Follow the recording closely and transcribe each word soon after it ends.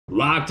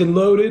Locked and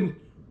loaded,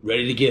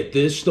 ready to get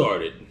this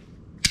started.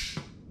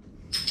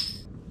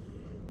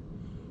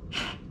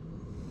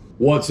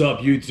 What's up,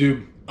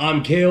 YouTube?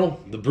 I'm Kale,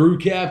 the Brew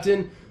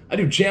Captain. I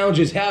do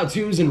challenges,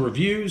 how-tos, and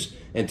reviews,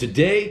 and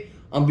today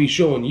I'm gonna be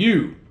showing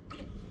you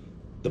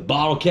the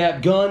bottle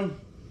cap gun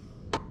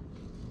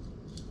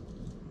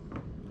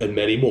and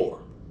many more.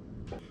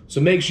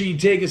 So make sure you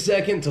take a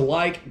second to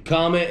like,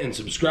 comment, and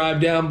subscribe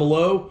down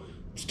below.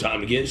 It's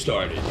time to get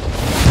started.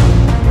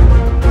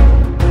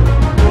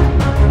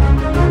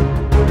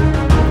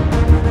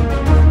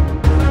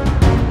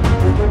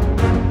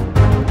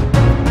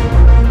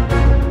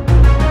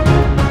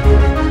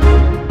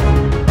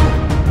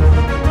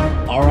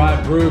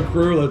 Brew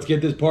crew, let's get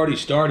this party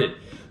started.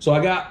 So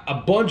I got a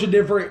bunch of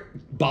different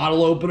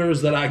bottle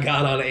openers that I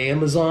got on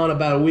Amazon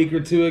about a week or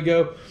two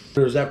ago. It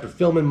was after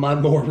filming my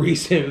more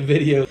recent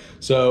video.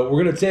 So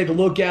we're gonna take a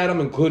look at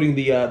them, including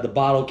the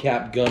bottle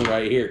cap gun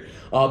right here.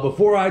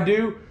 Before I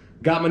do,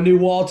 got my new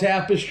wall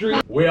tapestry.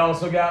 We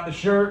also got the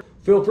shirt.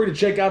 Feel free to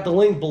check out the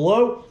link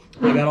below.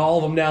 I got all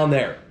of them down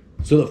there.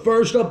 So the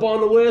first up on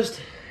the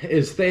list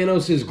is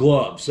Thanos'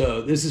 glove.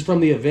 So this is from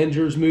the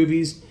Avengers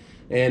movies.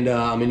 And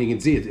I mean, you can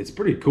see it's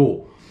pretty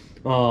cool.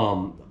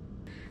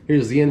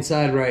 Here's the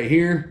inside right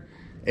here.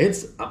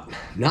 It's,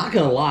 not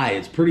gonna lie,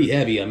 it's pretty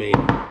heavy. I mean,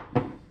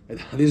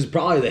 this is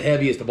probably the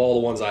heaviest of all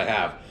the ones I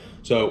have.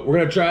 So we're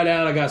gonna try it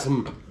out. I got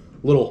some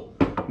little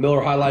Miller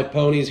High Life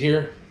ponies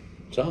here.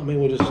 So maybe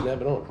we'll just snap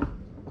it on.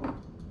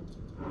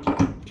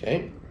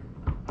 Okay.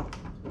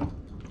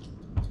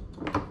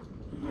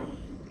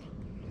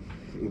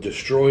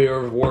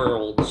 Destroyer of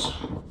worlds.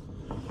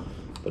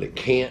 But it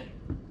can't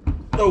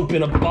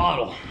open a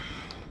bottle.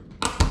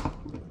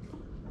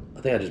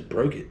 I think I just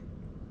broke it.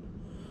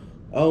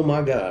 Oh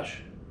my gosh.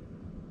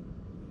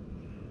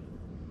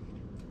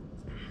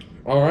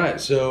 All right,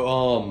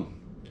 so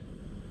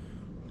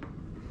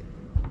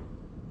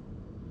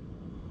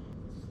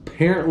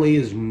apparently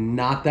is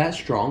not that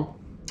strong.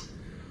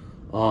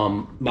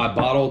 My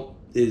bottle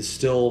is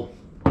still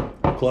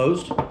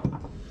closed.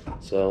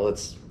 So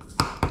let's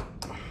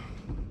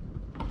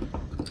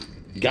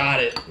got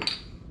it.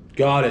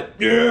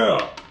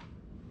 Yeah.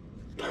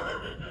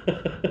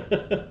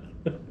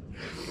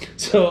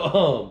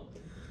 So,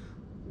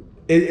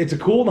 it's a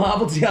cool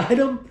novelty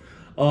item.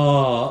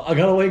 I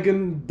got a link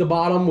in the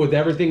bottom with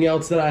everything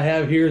else that I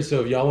have here.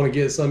 So if y'all want to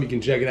get some, you can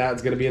check it out.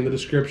 It's going to be in the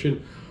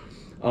description.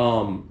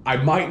 I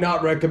might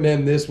not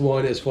recommend this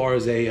one as far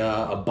as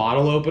a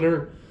bottle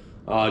opener.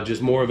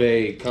 Just more of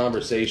a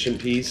conversation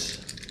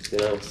piece. You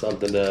know,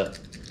 something to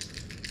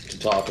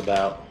talk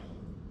about.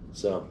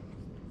 So,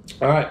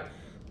 all right.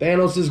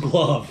 Thanos'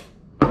 glove.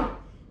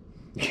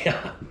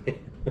 Yeah.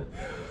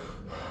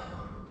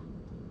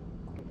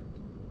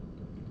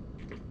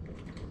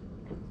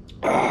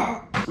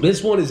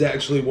 This one is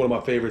actually one of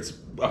my favorites.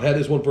 I've had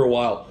this one for a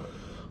while.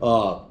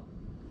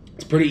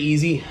 It's pretty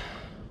easy.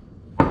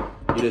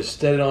 You just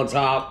set it on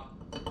top.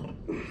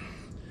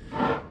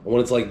 And when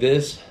it's like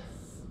this,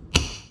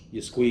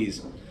 you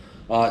squeeze.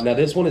 Now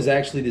this one is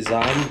actually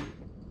designed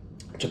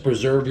to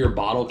preserve your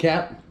bottle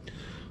cap.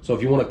 So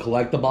if you want to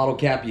collect the bottle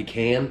cap, you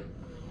can.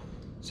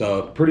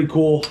 So pretty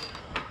cool.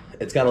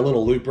 It's got a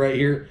little loop right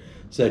here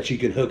so that you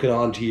can hook it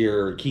onto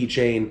your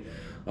keychain,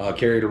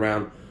 carry it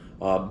around.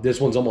 This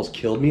one's almost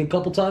killed me a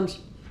couple times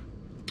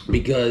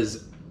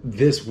because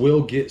this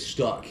will get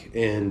stuck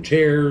in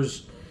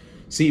chairs,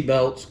 seat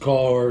belts,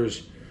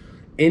 cars,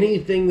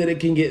 anything that it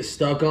can get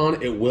stuck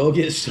on, it will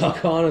get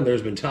stuck on. And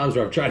there's been times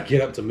where I've tried to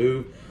get up to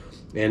move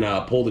and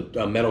pulled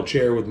a metal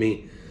chair with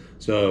me.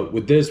 So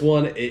with this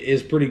one, it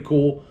is pretty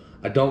cool.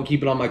 I don't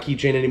keep it on my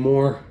keychain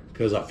anymore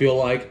because I feel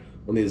like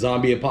when the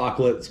zombie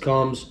apocalypse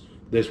comes,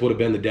 this would have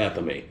been the death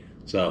of me.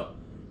 So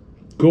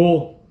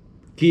cool,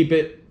 keep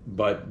it.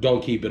 But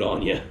don't keep it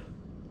on you.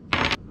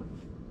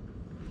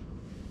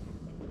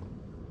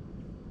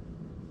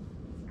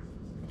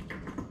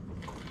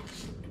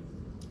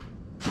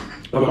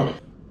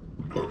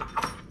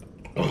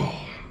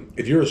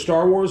 If you're a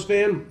Star Wars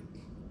fan,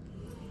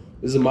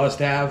 this is a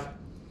must-have.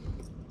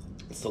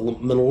 It's the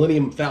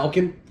Millenium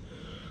Falcon.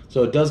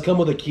 So it does come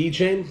with a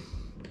keychain.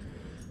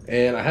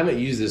 And I haven't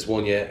used this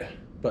one yet,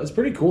 but it's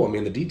pretty cool. I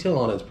mean, the detail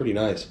on it is pretty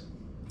nice.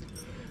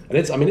 And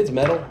it's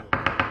metal.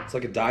 It's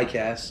like a die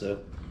cast, so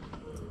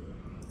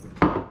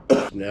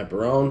snap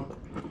her on,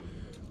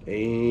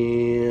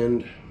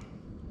 and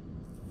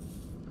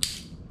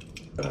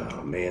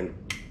oh man,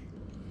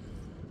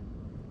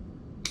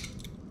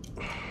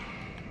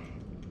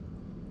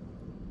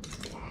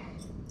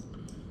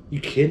 you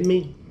kidding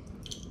me?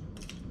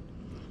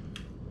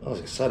 I was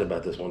excited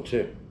about this one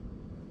too.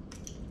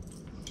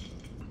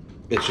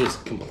 It's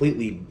just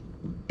completely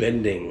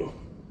bending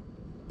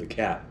the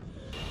cap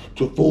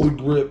to fully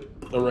grip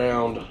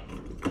around.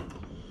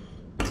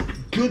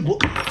 Good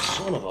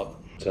son of a.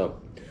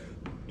 So,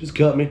 just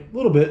cut me a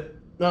little bit,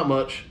 not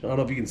much. I don't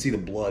know if you can see the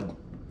blood.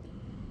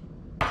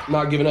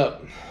 Not giving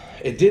up.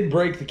 It did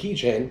break the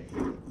keychain,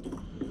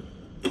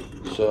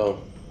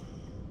 so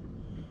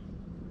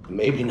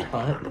maybe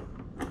not.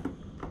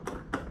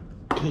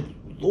 Good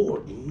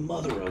Lord,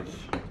 mother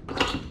of...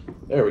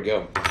 There we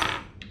go.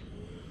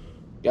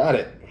 Got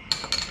it.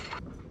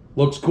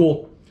 Looks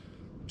cool.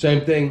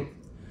 Same thing.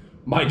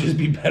 Might just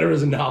be better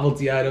as a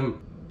novelty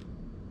item.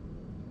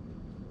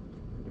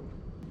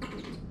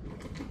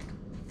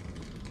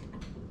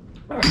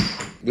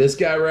 This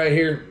guy right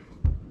here.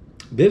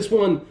 This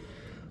one,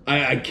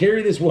 I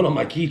carry this one on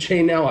my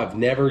keychain now. I've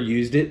never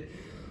used it.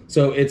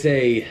 So it's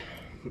a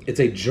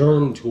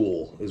germ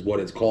tool is what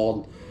it's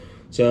called.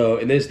 So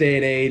in this day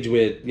and age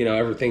with, you know,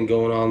 everything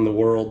going on in the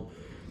world,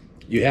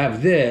 you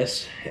have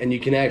this and you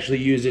can actually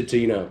use it to,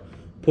 you know,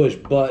 push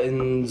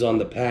buttons on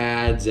the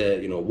pads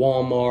at, you know,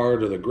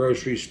 Walmart or the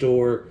grocery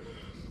store.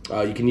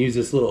 You can use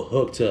this little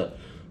hook to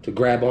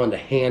grab onto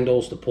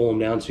handles to pull them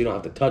down so you don't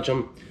have to touch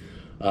them.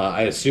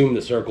 I assume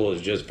the circle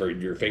is just for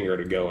your finger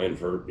to go in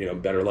for, you know,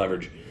 better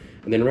leverage.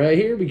 And then right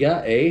here we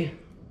got a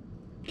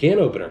can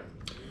opener.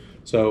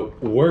 So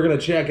we're gonna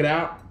check it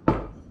out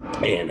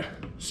and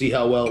see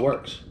how well it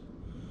works.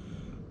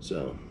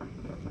 So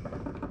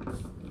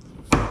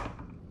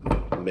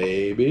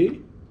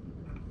maybe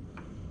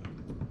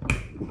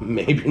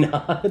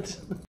not.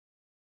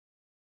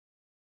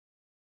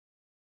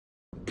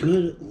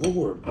 Good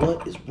Lord,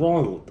 what is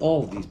wrong with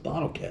all of these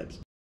bottle caps?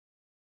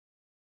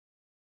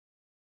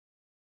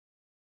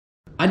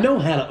 I know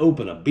how to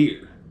open a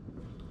beer.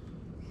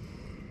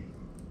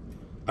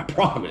 I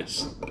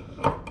promise.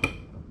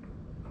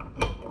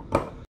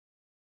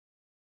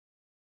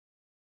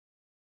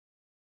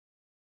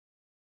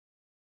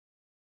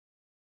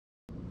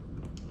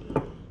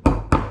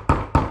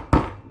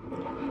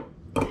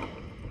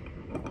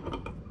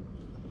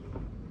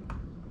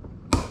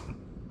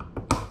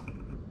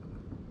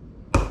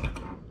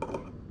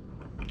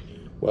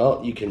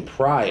 Well, you can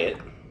pry it,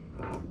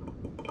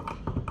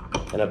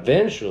 and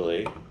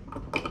eventually,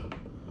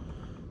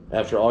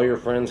 after all your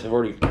friends have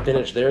already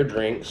finished their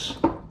drinks,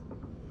 oh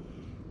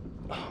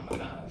my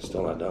God, it's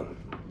still not done.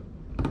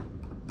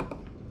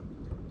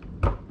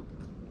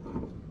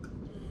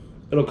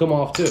 It'll come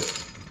off too.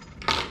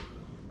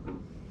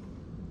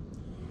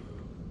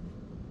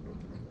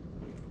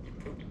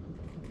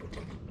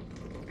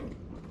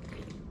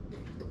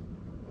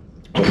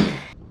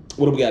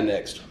 What do we got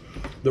next?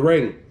 The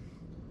ring.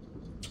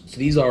 So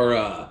these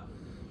are,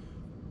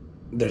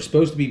 they're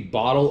supposed to be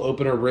bottle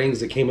opener rings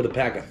that came with a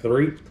pack of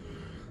 3.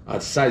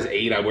 Size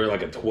 8, I wear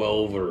like a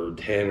 12 or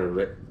 10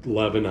 or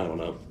 11, I don't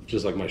know.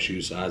 Just like my shoe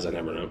size, I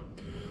never know.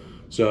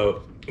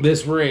 So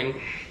this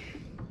ring,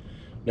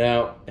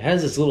 now it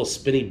has this little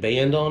spinny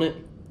band on it.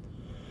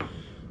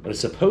 And it's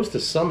supposed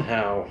to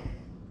somehow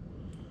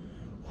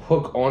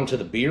hook onto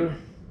the beer.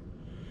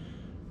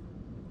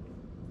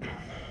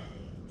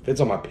 Fits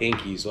on my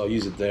pinky, so I'll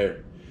use it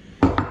there.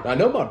 Now, I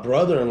know my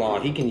brother-in-law,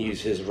 he can use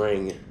his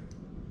ring.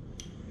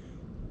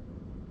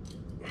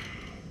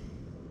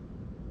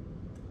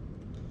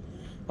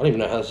 I don't even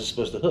know how this is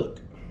supposed to hook.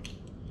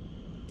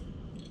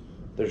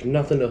 There's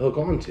nothing to hook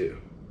onto.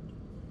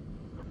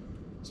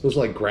 It's supposed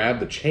to like grab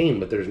the chain,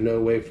 but there's no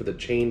way for the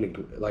chain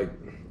to, like,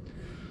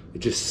 it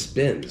just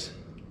spins.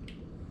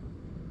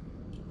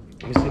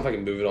 Let me see if I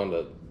can move it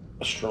onto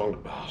a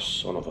strong, oh,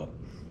 son of a.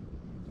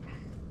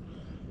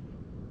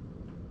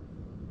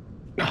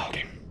 Oh,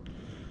 okay.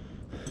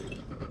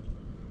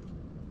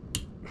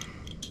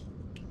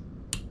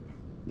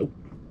 Nope.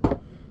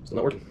 It's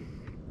not working.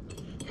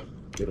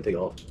 Maybe if I take it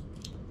off.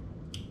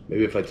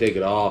 Maybe if I take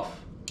it off.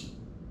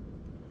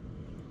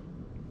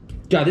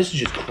 God, this is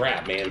just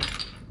crap, man.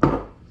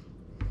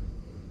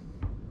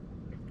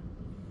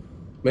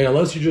 Man,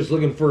 unless you're just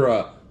looking for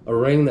a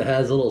ring that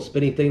has a little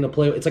spinny thing to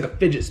play with. It's like a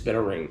fidget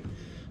spinner ring.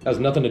 It has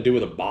nothing to do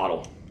with a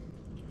bottle.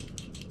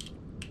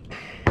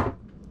 I'm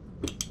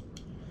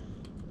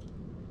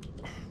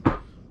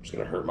just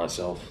gonna hurt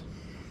myself.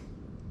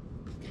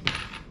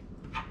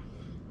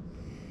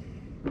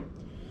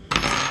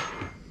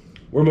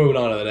 We're moving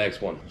on to the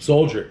next one.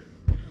 Soldier.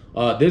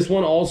 This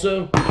one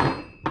also,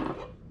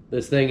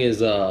 this thing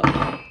is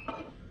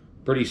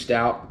pretty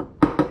stout.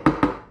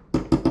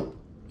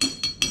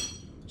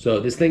 So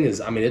this thing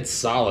is, I mean, it's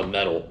solid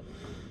metal.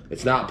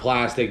 It's not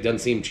plastic, doesn't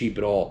seem cheap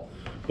at all.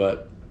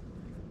 But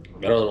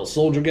got our little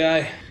soldier guy.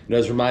 You know,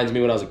 this reminds me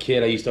when I was a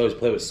kid, I used to always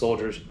play with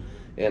soldiers.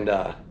 And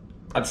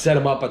I'd set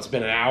him up, I'd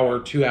spend an hour,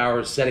 2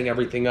 hours setting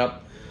everything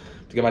up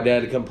to get my dad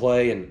to come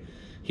play. And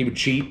he would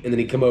cheat, and then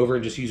he'd come over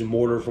and just use a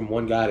mortar from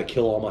one guy to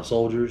kill all my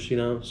soldiers, you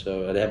know.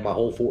 So I'd have my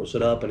whole fort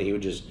set up, and he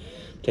would just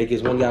take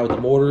his one guy with the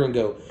mortar and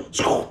go,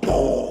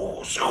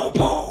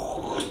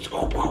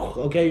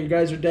 okay, you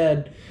guys are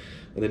dead.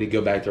 And then he'd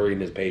go back to reading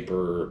his paper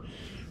or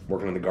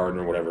working in the garden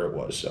or whatever it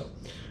was. So,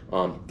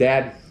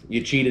 Dad,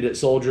 you cheated at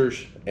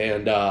soldiers,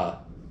 and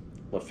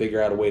we'll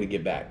figure out a way to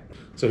get back.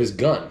 So his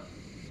gun,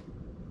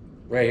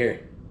 right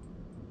here,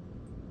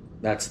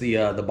 that's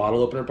the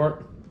bottle opener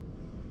part.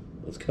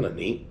 That's kind of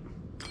neat.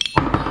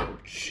 Oh,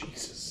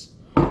 Jesus.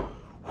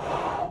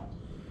 All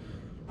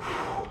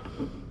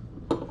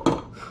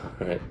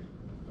right.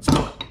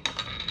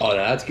 Oh,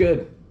 that's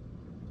good.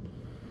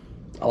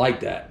 I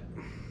like that.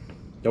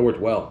 That worked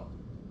well.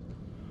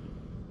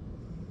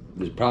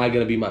 is probably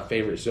going to be my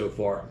favorite so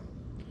far.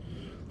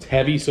 It's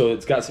heavy, so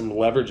it's got some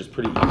leverage. It's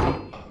pretty easy.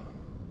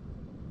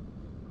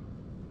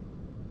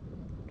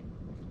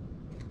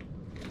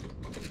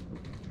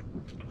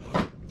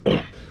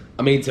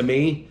 I mean, to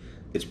me,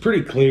 it's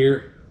pretty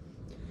clear.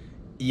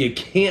 You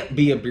can't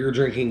be a beer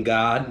drinking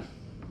god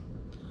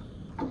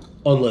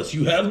unless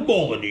you have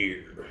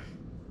Millenium.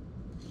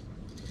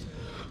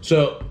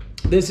 So,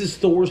 this is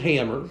Thor's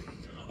hammer.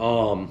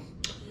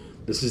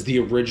 This is the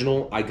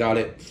original. I got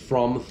it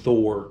from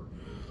Thor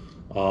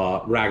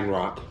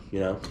Ragnarok,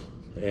 you know,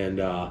 and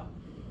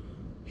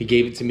he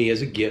gave it to me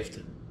as a gift.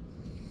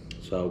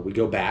 So we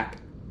go back,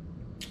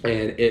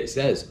 and it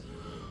says,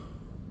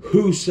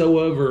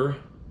 "Whosoever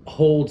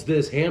holds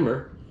this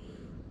hammer,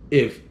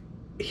 if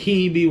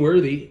he be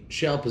worthy,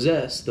 shall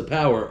possess the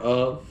power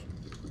of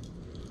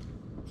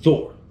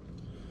Thor."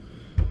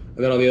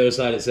 And then on the other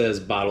side it says,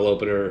 "Bottle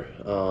opener,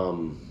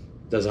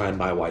 designed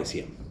by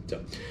YCM." So,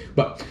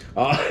 but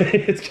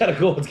it's kind of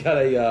cool. It's got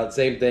a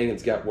same thing.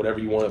 It's got whatever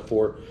you want it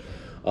for.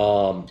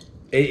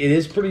 It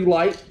is pretty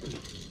light.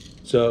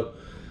 So,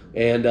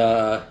 and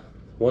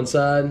one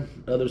side,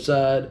 other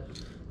side,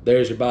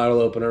 there's your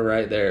bottle opener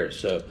right there.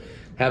 So,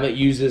 haven't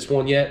used this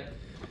one yet.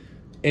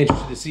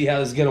 Interested to see how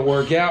this is going to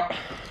work out.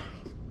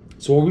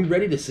 So, are we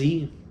ready to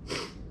see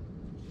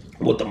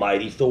what the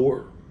mighty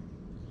Thor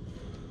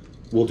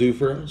will do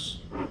for us?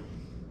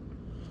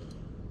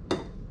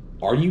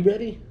 Are you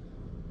ready?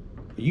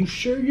 Are you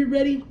sure you're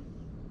ready?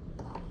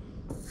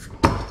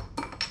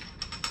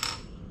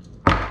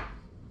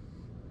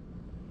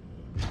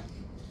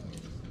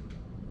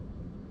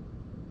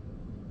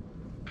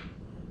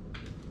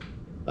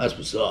 That's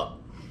what's up.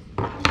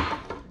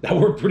 That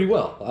worked pretty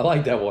well. I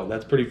like that one.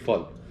 That's pretty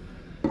fun.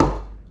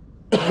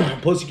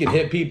 Plus you can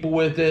hit people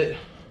with it,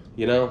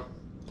 you know.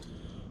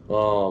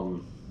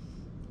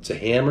 It's a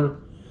hammer.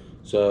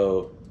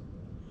 So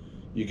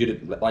you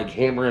could like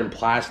hammer in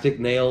plastic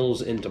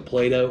nails into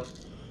Play-Doh.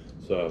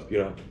 So, you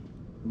know,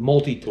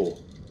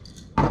 multi-tool.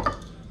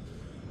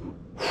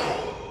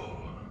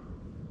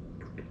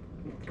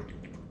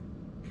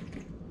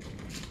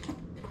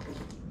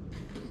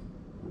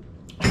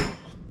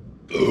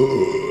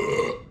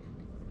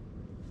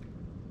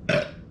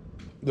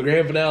 The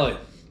grand finale.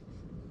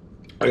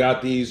 I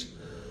got these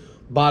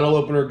bottle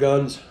opener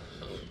guns.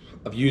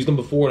 I've used them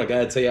before, and I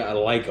gotta tell you, I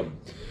like them.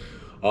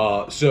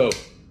 So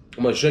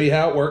I'm gonna show you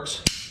how it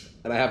works,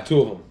 and I have two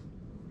of them.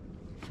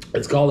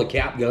 It's called a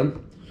cap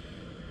gun,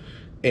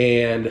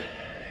 and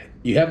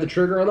you have the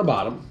trigger on the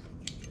bottom.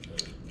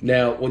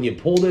 Now, when you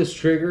pull this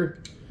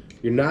trigger,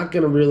 you're not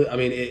gonna really. I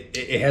mean,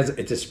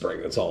 it's a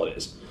spring. That's all it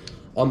is.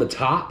 On the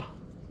top,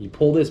 you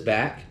pull this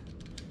back,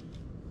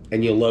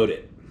 and you load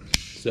it.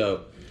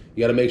 So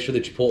you got to make sure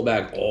that you pull it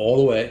back all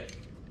the way,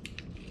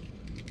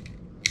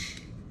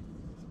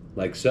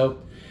 like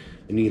so.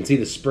 And you can see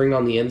the spring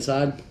on the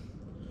inside.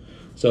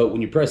 So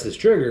when you press this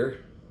trigger,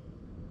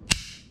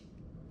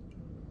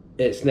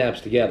 it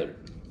snaps together.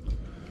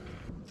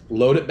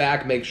 Load it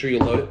back. Make sure you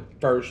load it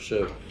first.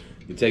 So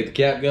you take the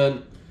cap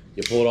gun,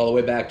 you pull it all the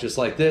way back just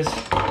like this.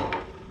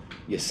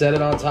 You set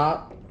it on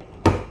top.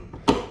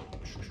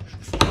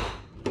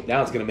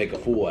 Now it's going to make a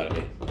fool out of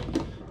me.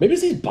 Maybe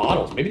it's these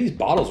bottles. Maybe these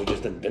bottles are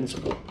just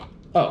invincible.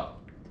 Oh,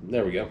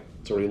 there we go.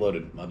 It's already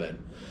loaded. My bad.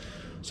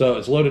 So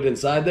it's loaded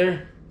inside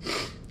there.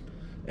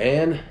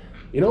 And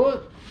you know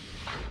what?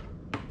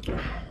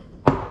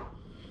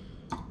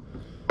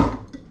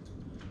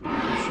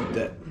 Shoot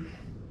that.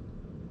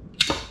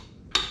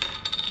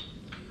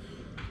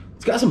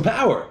 It's got some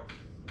power.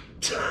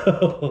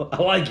 I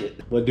like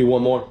it. Let's do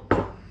one more.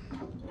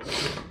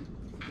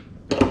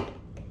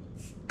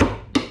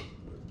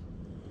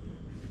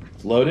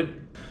 It's loaded.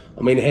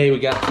 I mean, hey, we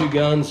got two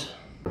guns.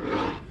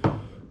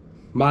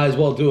 Might as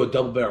well do a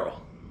double barrel.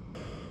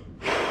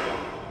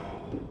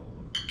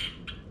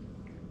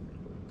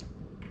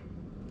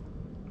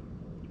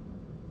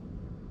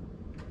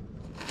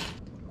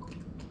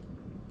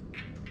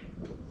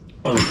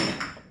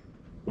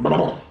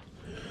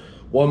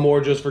 One more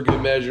just for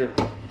good measure.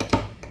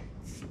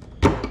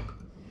 Oh,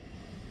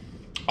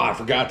 I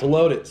forgot to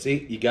load it.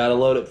 See, you gotta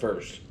load it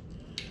first.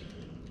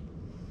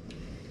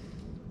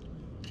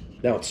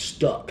 Now it's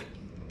stuck.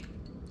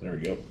 There we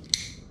go. All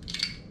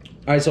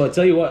right, so I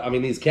tell you what, I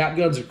mean, these cap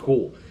guns are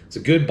cool. It's a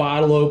good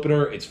bottle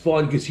opener. It's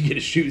fun because you get to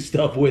shoot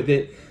stuff with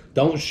it.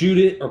 Don't shoot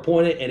it or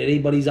point it at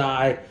anybody's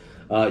eye.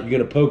 You're going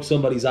to poke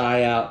somebody's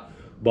eye out.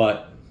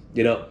 But,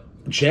 you know,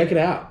 check it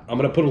out. I'm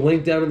going to put a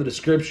link down in the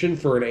description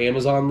for an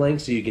Amazon link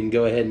so you can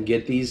go ahead and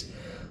get these.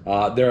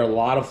 They're a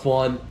lot of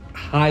fun.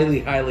 Highly,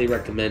 highly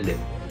recommend it.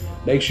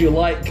 Make sure you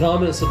like,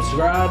 comment,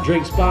 subscribe,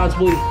 drink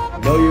responsibly,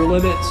 know your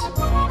limits.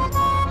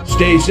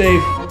 Stay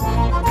safe.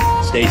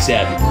 Stay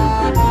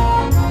savvy.